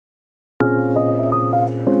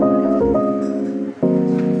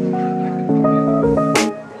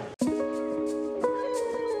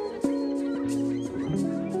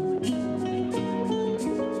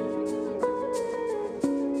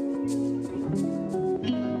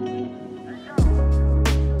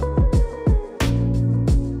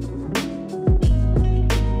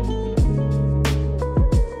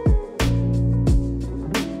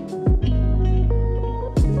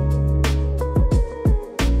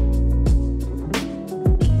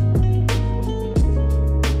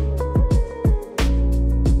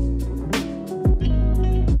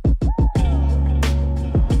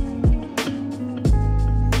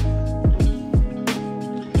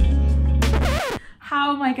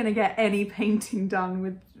how am I going to get any painting done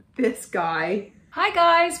with this guy? Hi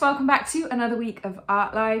guys, welcome back to another week of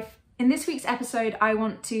Art Life. In this week's episode, I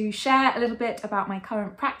want to share a little bit about my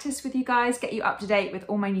current practice with you guys, get you up to date with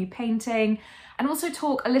all my new painting, and also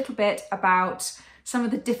talk a little bit about some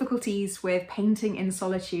of the difficulties with painting in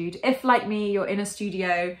solitude. If, like me, you're in a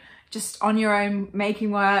studio, just on your own,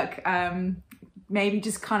 making work, maybe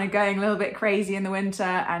just kind of going a little bit crazy in the winter,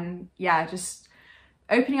 and yeah, just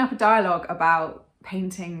opening up a dialogue about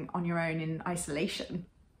painting on your own in isolation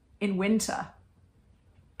in winter.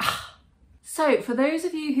 So for those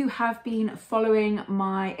of you who have been following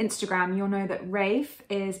my Instagram, you'll know that Rafe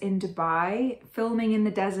is in Dubai filming in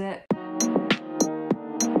the desert.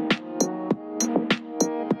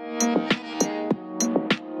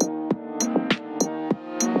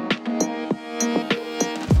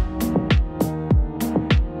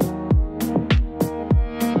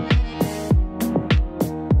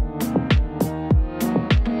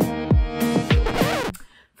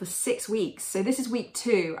 For 6 weeks. So this is week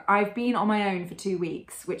 2. I've been on my own for 2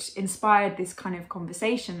 weeks, which inspired this kind of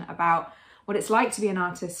conversation about what it's like to be an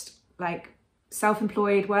artist, like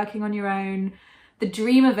self-employed, working on your own, the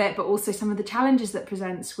dream of it, but also some of the challenges that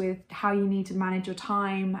presents with how you need to manage your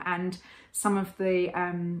time and some of the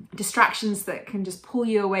distractions that can just pull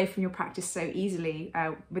you away from your practice so easily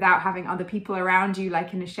without having other people around you,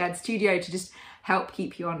 like in a shared studio, to just help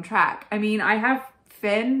keep you on track. I mean, I have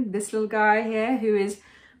Finn, this little guy here, who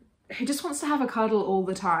just wants to have a cuddle all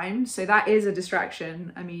the time. So that is a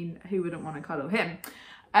distraction. I mean, who wouldn't want to cuddle him?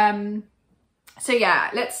 So yeah,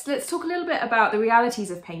 let's talk a little bit about the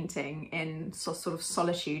realities of painting in sort of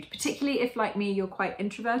solitude, particularly if, like me, you're quite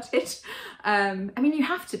introverted. I mean, you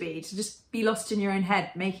have to just be lost in your own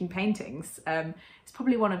head making paintings. It's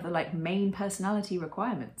probably one of the main personality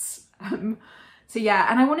requirements. So yeah,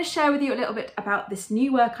 and I want to share with you a little bit about this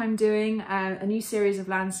new work I'm doing, a new series of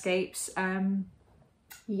landscapes.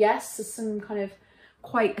 Yes, there's some kind of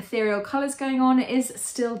quite ethereal colours going on. It is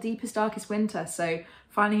still deepest, darkest winter, so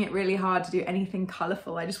finding it really hard to do anything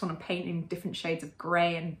colourful. I just want to paint in different shades of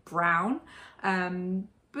grey and brown.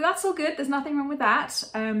 But that's all good, there's nothing wrong with that.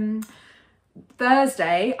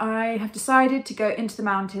 Thursday, I have decided to go into the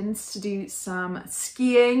mountains to do some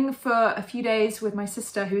skiing for a few days with my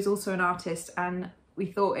sister, who's also an artist, and we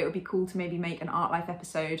thought it would be cool to maybe make an Art Life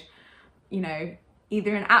episode, you know,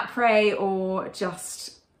 either an après or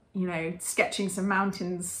just, you know, sketching some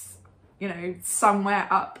mountains, you know, somewhere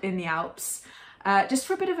up in the Alps, just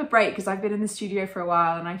for a bit of a break, because I've been in the studio for a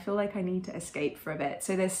while and I feel like I need to escape for a bit.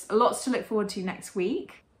 So there's lots to look forward to next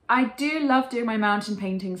week. I do love doing my mountain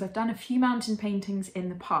paintings. I've done a few mountain paintings in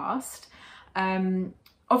the past.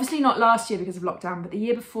 Obviously not last year because of lockdown, but the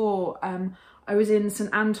year before, I was in St.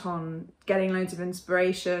 Anton getting loads of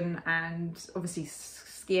inspiration and obviously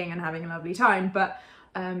skiing and having a lovely time. But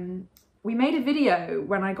we made a video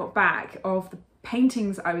when I got back of the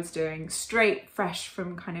paintings I was doing, straight fresh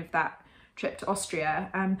from kind of that trip to Austria,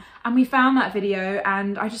 and we found that video,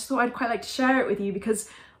 and I just thought I'd quite like to share it with you because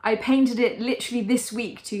I painted it literally this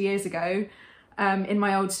week 2 years ago in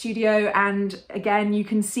my old studio, and again you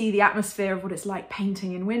can see the atmosphere of what it's like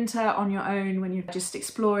painting in winter on your own when you're just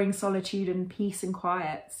exploring solitude and peace and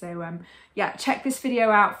quiet. So yeah, check this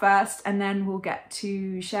video out first and then we'll get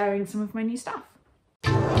to sharing some of my new stuff.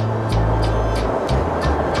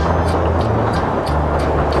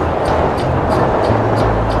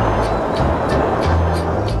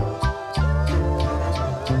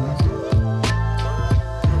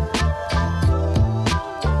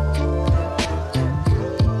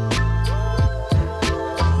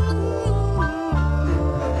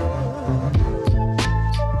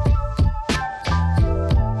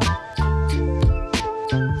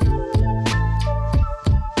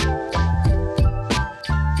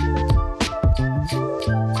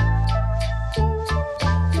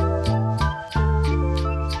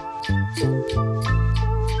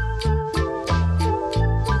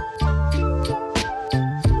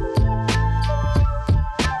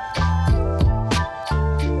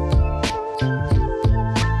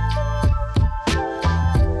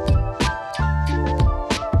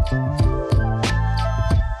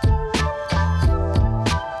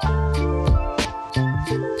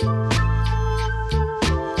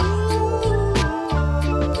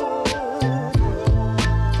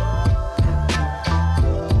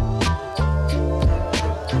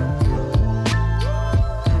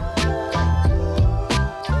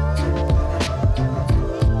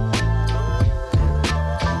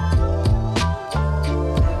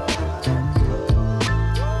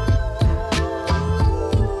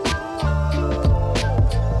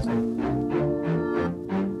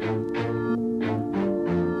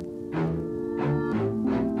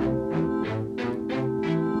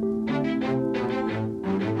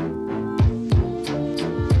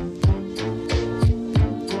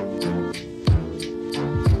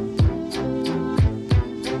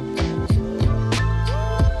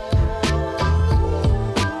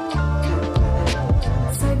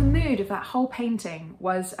 that whole painting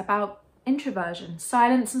was about introversion,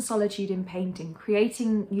 silence and solitude in painting,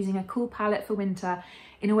 creating using a cool palette for winter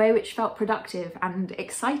in a way which felt productive and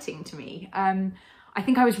exciting to me. I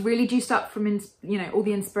think I was really juiced up from, you know, all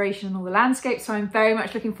the inspiration and all the landscapes, so I'm very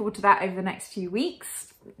much looking forward to that over the next few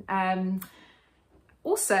weeks.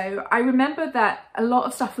 Also, I remember that a lot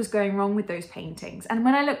of stuff was going wrong with those paintings, and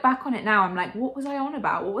when I look back on it now, I'm like, what was I on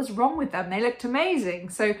about? What was wrong with them? They looked amazing.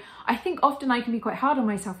 So I think often I can be quite hard on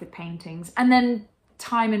myself with paintings, and then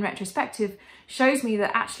time in retrospective shows me that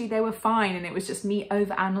actually they were fine, and it was just me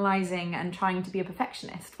over-analysing and trying to be a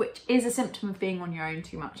perfectionist, which is a symptom of being on your own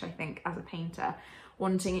too much, I think, as a painter.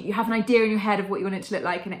 Wanting it, you have an idea in your head of what you want it to look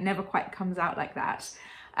like, and it never quite comes out like that.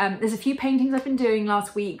 There's a few paintings I've been doing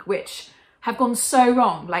last week which have gone so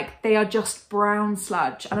wrong, like they are just brown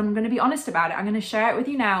sludge, and I'm going to be honest about it. I'm going to share it with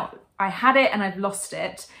you now. I had it and I've lost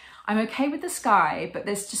it. I'm okay with the sky, but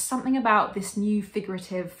there's just something about this new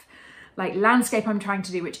figurative like landscape I'm trying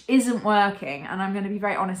to do which isn't working, and I'm going to be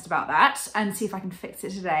very honest about that and see if I can fix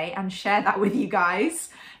it today and share that with you guys.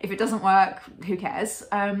 If it doesn't work, who cares?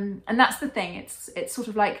 And that's the thing, it's sort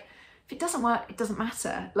of like, if it doesn't work, it doesn't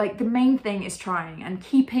matter. Like, the main thing is trying and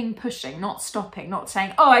keeping pushing, not stopping, not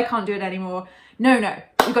saying, oh, I can't do it anymore. No,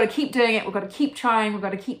 we've got to keep doing it, we've got to keep trying, we've got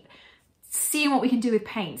to keep seeing what we can do with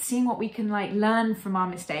paint, seeing what we can like learn from our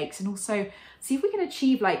mistakes, and also see if we can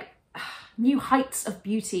achieve like new heights of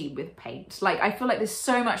beauty with paint. Like, I feel like there's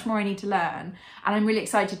so much more I need to learn, and I'm really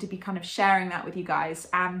excited to be kind of sharing that with you guys.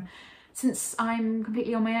 Since I'm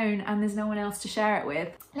completely on my own and there's no one else to share it with,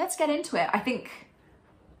 let's get into it. I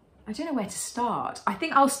don't know where to start. I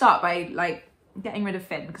think I'll start by like getting rid of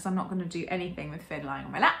Finn, because I'm not going to do anything with Finn lying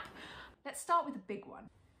on my lap. Let's start with a big one.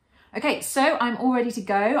 Okay, so I'm all ready to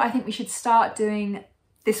go. I think we should start doing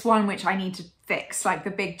this one which I need to fix, like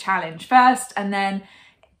the big challenge first, and then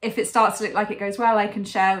if it starts to look like it goes well, I can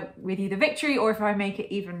share with you the victory, or if I make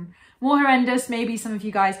it even more horrendous, maybe some of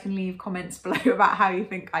you guys can leave comments below about how you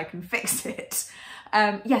think I can fix it.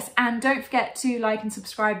 Yes, and don't forget to like and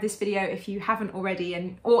subscribe this video if you haven't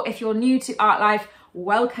already, or if you're new to art life,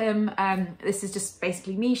 welcome. This is just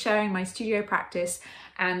basically me sharing my studio practice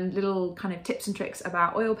and little kind of tips and tricks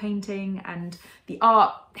about oil painting and the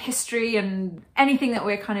art history and anything that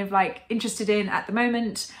we're kind of like interested in at the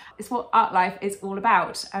moment. It's what art life is all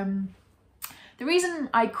about. The reason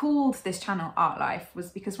I called this channel Art Life was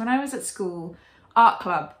because when I was at school, art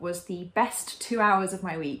club was the best 2 hours of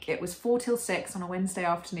my week. It was 4 till 6 on a Wednesday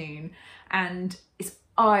afternoon, and it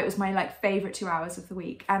was my like favourite 2 hours of the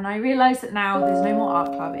week. And I realised that now there's no more art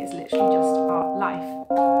club, it's literally just art life.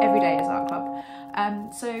 Every day is art club.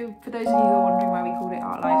 So for those of you who are wondering why we called it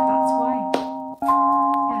Art Life, that's why.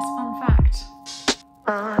 Yes, fun fact.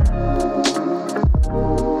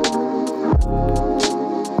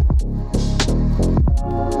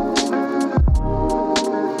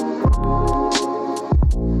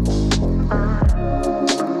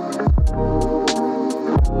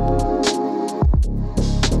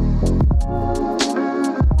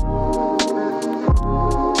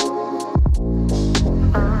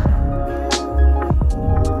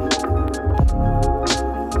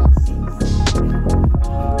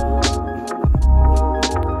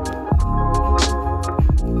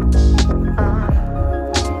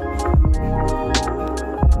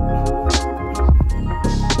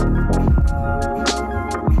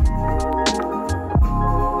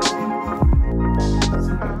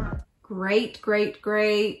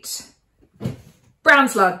 Great. Brown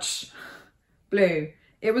sludge. Blue.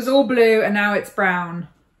 It was all blue and now it's brown.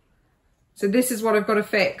 So this is what I've got to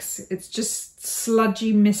fix. It's just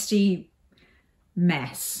sludgy, misty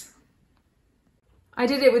mess. I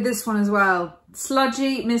did it with this one as well.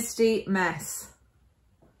 Sludgy, misty mess.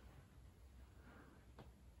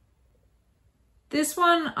 This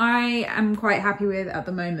one I am quite happy with at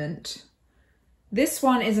the moment. This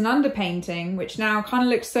one is an underpainting, which now kind of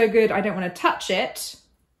looks so good I don't want to touch it.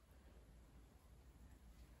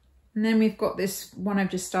 And then we've got this one I've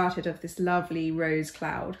just started of this lovely rose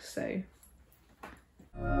cloud, so.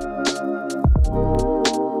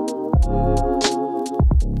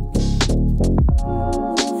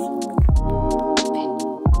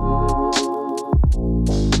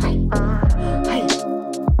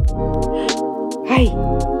 Hi.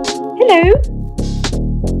 Hello.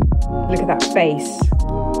 Look at that face.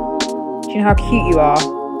 Do you know how cute you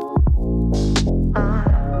are?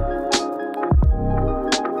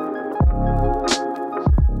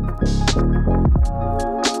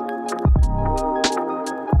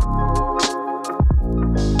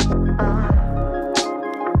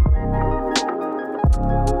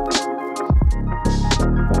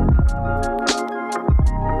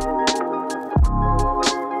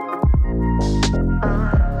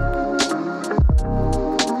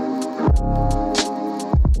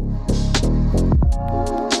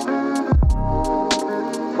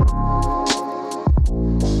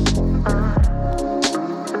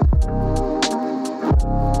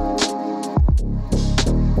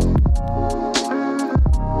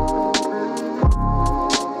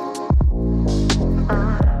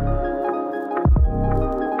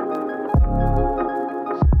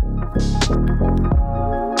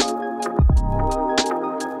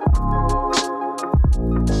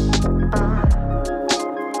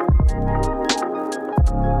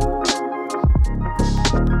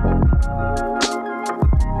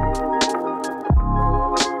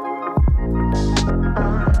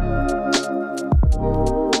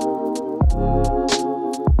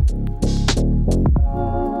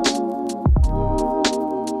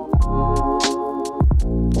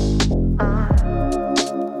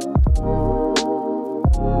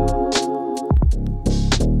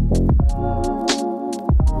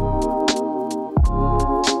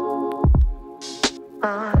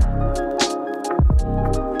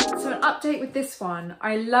 update with this one.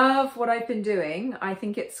 I love what I've been doing. I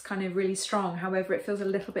think it's kind of really strong. However, it feels a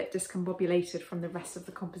little bit discombobulated from the rest of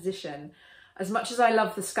the composition. As much as I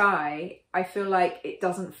love the sky, I feel like it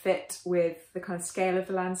doesn't fit with the kind of scale of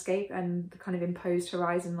the landscape and the kind of imposed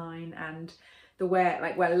horizon line and the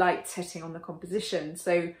where light's hitting on the composition.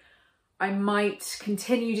 So I might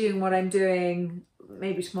continue doing what I'm doing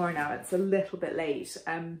maybe tomorrow now. It's a little bit late.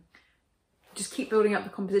 Just keep building up the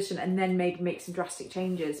composition and then maybe make some drastic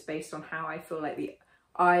changes based on how I feel like the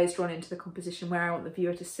eye is drawn into the composition, where I want the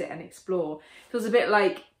viewer to sit and explore. It feels a bit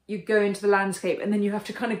like you go into the landscape and then you have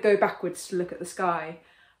to kind of go backwards to look at the sky.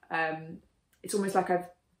 It's almost like I've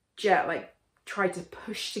tried to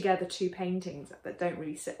push together two paintings that don't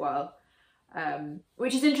really sit well,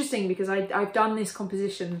 which is interesting because I've done this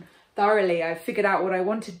composition thoroughly. I've figured out what I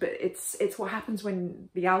wanted, but it's what happens when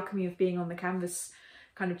the alchemy of being on the canvas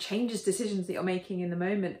kind of changes decisions that you're making in the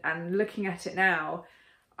moment. And looking at it now,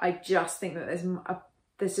 I just think that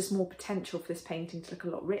there's just more potential for this painting to look a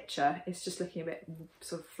lot richer. It's just looking a bit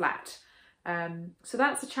sort of flat. So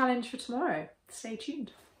that's a challenge for tomorrow. Stay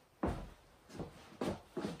tuned. Okay.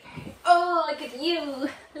 Oh, look at you.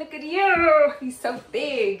 Look at you. He's so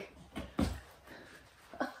big.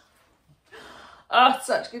 Oh,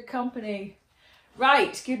 such good company.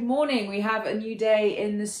 Right, good morning. We have a new day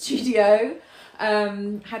in the studio.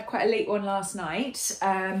 Had quite a late one last night.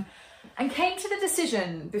 And came to the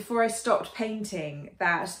decision before I stopped painting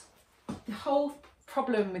that the whole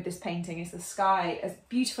problem with this painting is the sky, as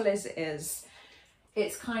beautiful as it is,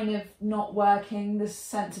 it's kind of not working. The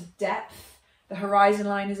sense of depth, the horizon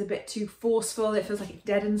line is a bit too forceful. It feels like it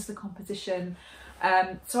deadens the composition.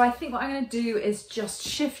 So I think what I'm going to do is just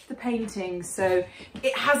shift the painting so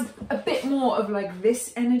it has a bit more of like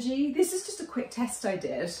this energy. This is just a quick test I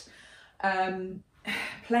did,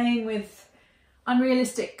 playing with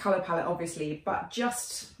unrealistic colour palette obviously, but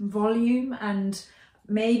just volume and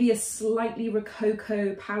maybe a slightly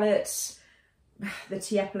rococo palette, the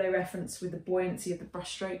Tiepolo reference with the buoyancy of the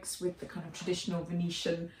brushstrokes with the kind of traditional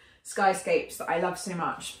Venetian skyscapes that I love so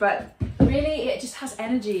much. But really it just has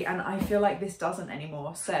energy and I feel like this doesn't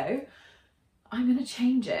anymore. So I'm going to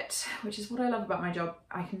change it, which is what I love about my job.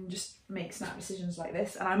 I can just make snap decisions like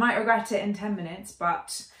this and I might regret it in 10 minutes,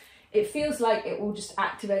 but it feels like it will just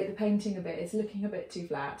activate the painting a bit. It's looking a bit too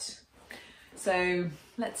flat. So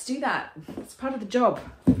let's do that. It's part of the job.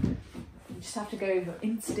 You just have to go with your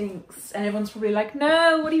instincts. And everyone's probably like,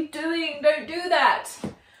 no, what are you doing? Don't do that.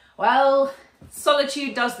 Well,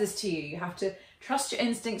 Solitude does this to you. You have to trust your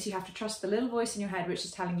instincts. You have to trust the little voice in your head, which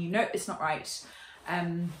is telling you, nope, it's not right.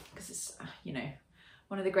 Because it's, you know,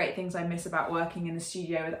 one of the great things I miss about working in the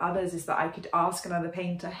studio with others is that I could ask another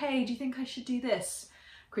painter, hey, do you think I should do this?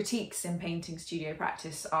 Critiques in painting studio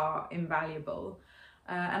practice are invaluable.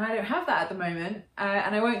 And I don't have that at the moment.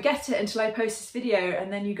 And I won't get it until I post this video,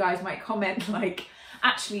 and then you guys might comment like,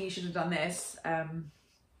 actually, you should have done this.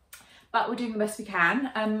 But we're doing the best we can.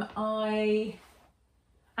 I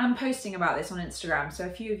am posting about this on Instagram, so a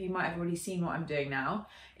few of you might have already seen what I'm doing now,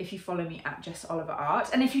 if you follow me at Jess Oliver Art.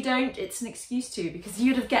 And if you don't, it's an excuse to, because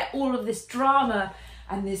you'd have get all of this drama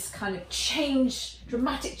and this kind of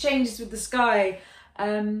dramatic changes with the sky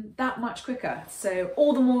that much quicker. So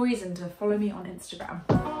all the more reason to follow me on Instagram.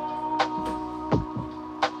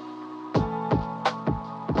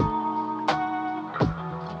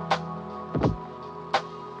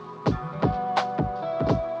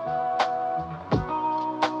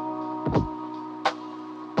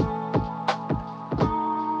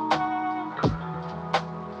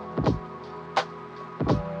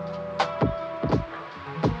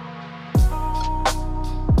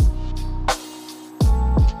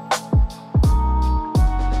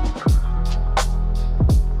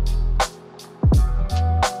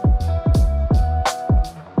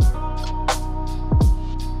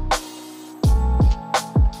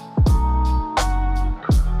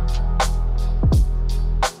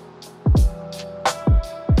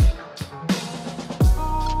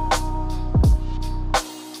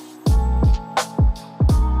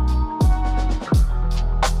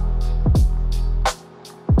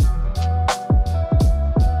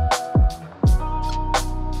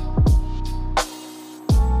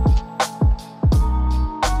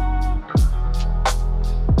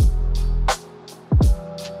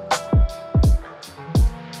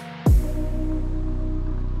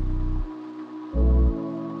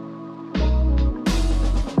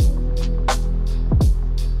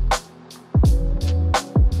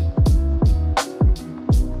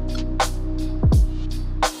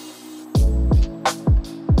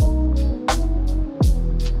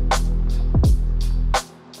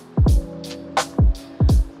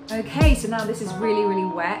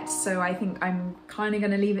 so I think I'm kind of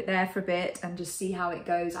going to leave it there for a bit and just see how it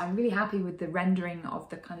goes. I'm really happy with the rendering of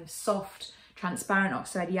the kind of soft, transparent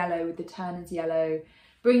oxide yellow with the Turner's yellow,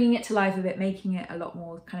 bringing it to life a bit, making it a lot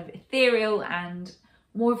more kind of ethereal and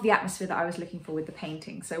more of the atmosphere that I was looking for with the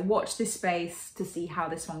painting. So watch this space to see how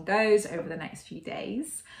this one goes over the next few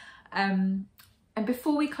days. And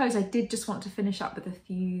before we close, I did just want to finish up with a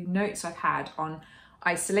few notes I've had on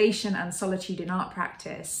isolation and solitude in art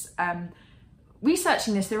practice.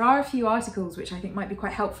 Researching this, there are a few articles which I think might be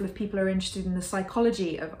quite helpful if people are interested in the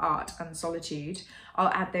psychology of art and solitude. I'll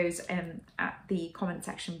add those at the comment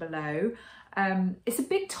section below. It's a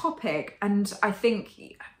big topic, and I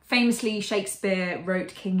think famously Shakespeare wrote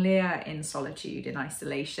King Lear in solitude, in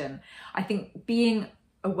isolation. I think being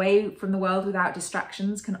away from the world without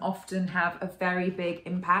distractions can often have a very big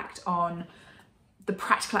impact on the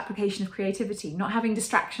practical application of creativity. Not having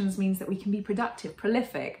distractions means that we can be productive,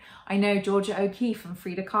 prolific. I know Georgia O'Keeffe and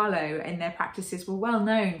Frida Kahlo in their practices were well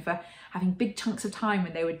known for having big chunks of time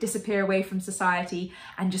when they would disappear away from society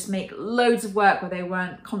and just make loads of work where they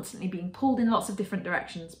weren't constantly being pulled in lots of different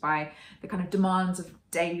directions by the kind of demands of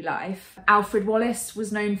daily life. Alfred Wallace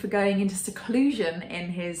was known for going into seclusion in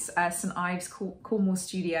his St Ives Cornwall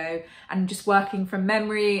studio and just working from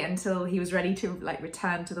memory until he was ready to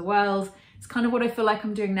return to the world. It's kind of what I feel like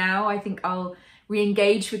I'm doing now. I think I'll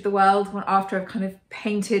re-engage with the world after I've kind of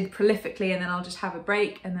painted prolifically, and then I'll just have a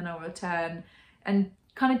break and then I'll return, and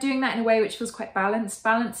kind of doing that in a way which feels quite balanced.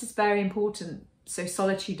 Balance is very important so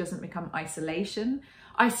solitude doesn't become isolation.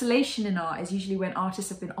 Isolation in art is usually when artists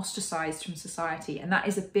have been ostracised from society, and that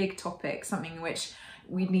is a big topic, something which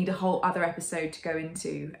we'd need a whole other episode to go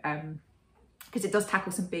into. Because it does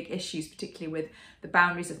tackle some big issues, particularly with the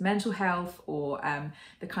boundaries of mental health or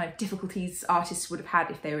the kind of difficulties artists would have had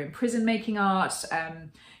if they were in prison making art.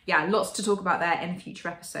 Yeah, lots to talk about there in a future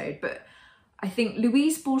episode. But I think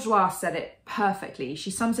Louise Bourgeois said it perfectly. She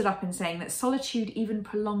sums it up in saying that solitude, even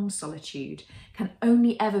prolonged solitude, can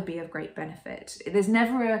only ever be of great benefit. There's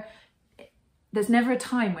never a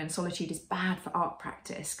time when solitude is bad for art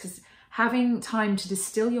practice, because having time to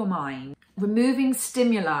distill your mind, removing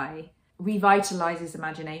stimuli, revitalizes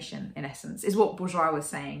imagination, in essence, is what Bourgeois was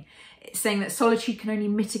saying. It's saying that solitude can only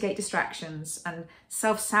mitigate distractions and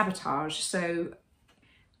self-sabotage. So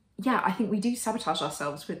yeah, I think we do sabotage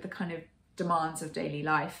ourselves with the kind of demands of daily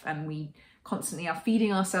life, and we constantly are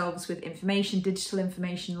feeding ourselves with information, digital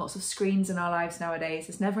information, lots of screens in our lives nowadays.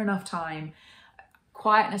 There's never enough time.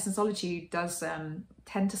 Quietness and solitude does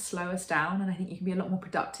tend to slow us down, and I think you can be a lot more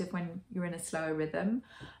productive when you're in a slower rhythm.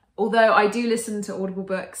 Although I do listen to audible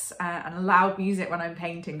books and loud music when I'm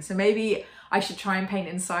painting, so maybe I should try and paint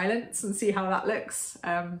in silence and see how that looks.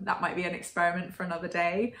 That might be an experiment for another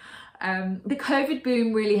day. The COVID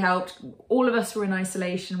boom really helped. All of us were in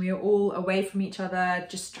isolation. We were all away from each other,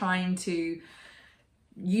 just trying to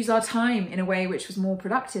use our time in a way which was more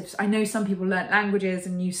productive. I know some people learnt languages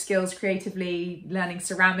and new skills creatively, learning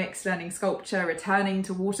ceramics, learning sculpture, returning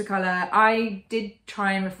to watercolour. I did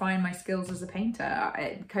try and refine my skills as a painter.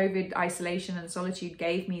 COVID isolation and solitude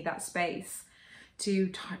gave me that space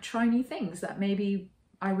to try new things that maybe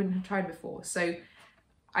I wouldn't have tried before. So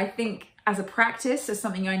I think as a practice, as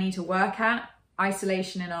something I need to work at,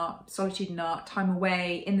 isolation in art, solitude in art, time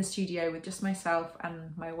away in the studio with just myself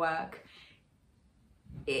and my work.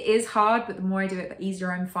 It is hard, but the more I do it, the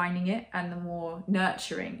easier I'm finding it and the more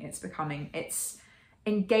nurturing it's becoming. It's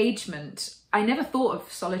engagement. I never thought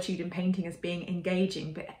of solitude in painting as being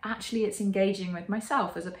engaging, but actually it's engaging with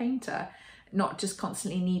myself as a painter, not just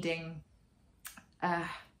constantly needing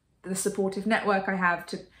the supportive network I have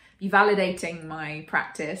to be validating my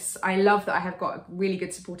practice. I love that I have got a really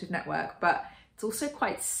good supportive network, but it's also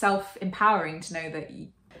quite self-empowering to know that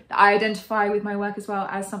I identify with my work as well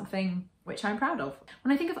as something which I'm proud of.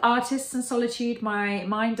 When I think of artists and solitude, my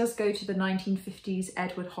mind does go to the 1950s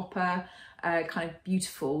Edward Hopper, kind of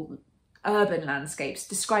beautiful urban landscapes,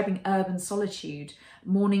 describing urban solitude,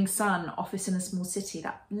 morning sun, office in a small city,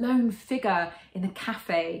 that lone figure in a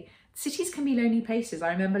cafe. Cities can be lonely places.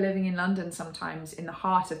 I remember living in London sometimes in the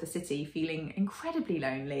heart of the city, feeling incredibly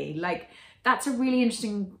lonely. Like, that's a really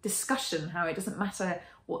interesting discussion, how it doesn't matter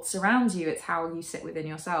what surrounds you, it's how you sit within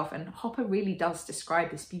yourself. And Hopper really does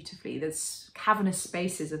describe this beautifully. There's cavernous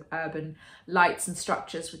spaces of urban lights and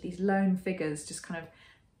structures with these lone figures just kind of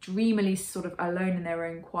dreamily sort of alone in their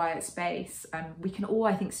own quiet space. We can all,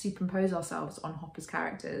 I think, superimpose ourselves on Hopper's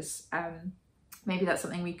characters. Maybe that's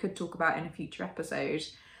something we could talk about in a future episode.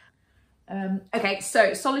 Okay,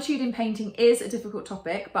 so solitude in painting is a difficult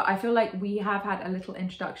topic, but I feel like we have had a little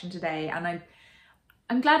introduction today, and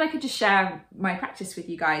I'm glad I could just share my practice with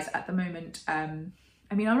you guys at the moment.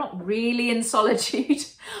 I mean, I'm not really in solitude.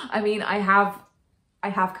 I mean, I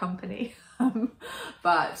have company,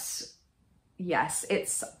 but yes,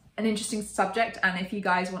 it's an interesting subject. And if you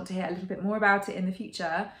guys want to hear a little bit more about it in the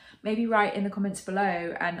future, maybe write in the comments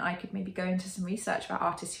below and I could maybe go into some research about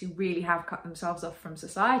artists who really have cut themselves off from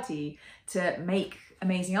society to make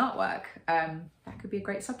amazing artwork. That could be a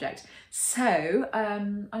great subject. So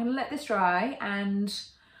I'm gonna let this dry and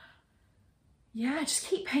yeah, just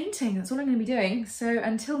keep painting. That's all I'm going to be doing. So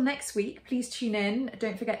until next week, please tune in.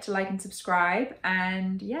 Don't forget to like and subscribe.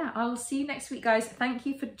 And yeah, I'll see you next week, guys. Thank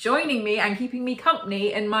you for joining me and keeping me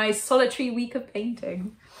company in my solitary week of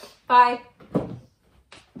painting. Bye.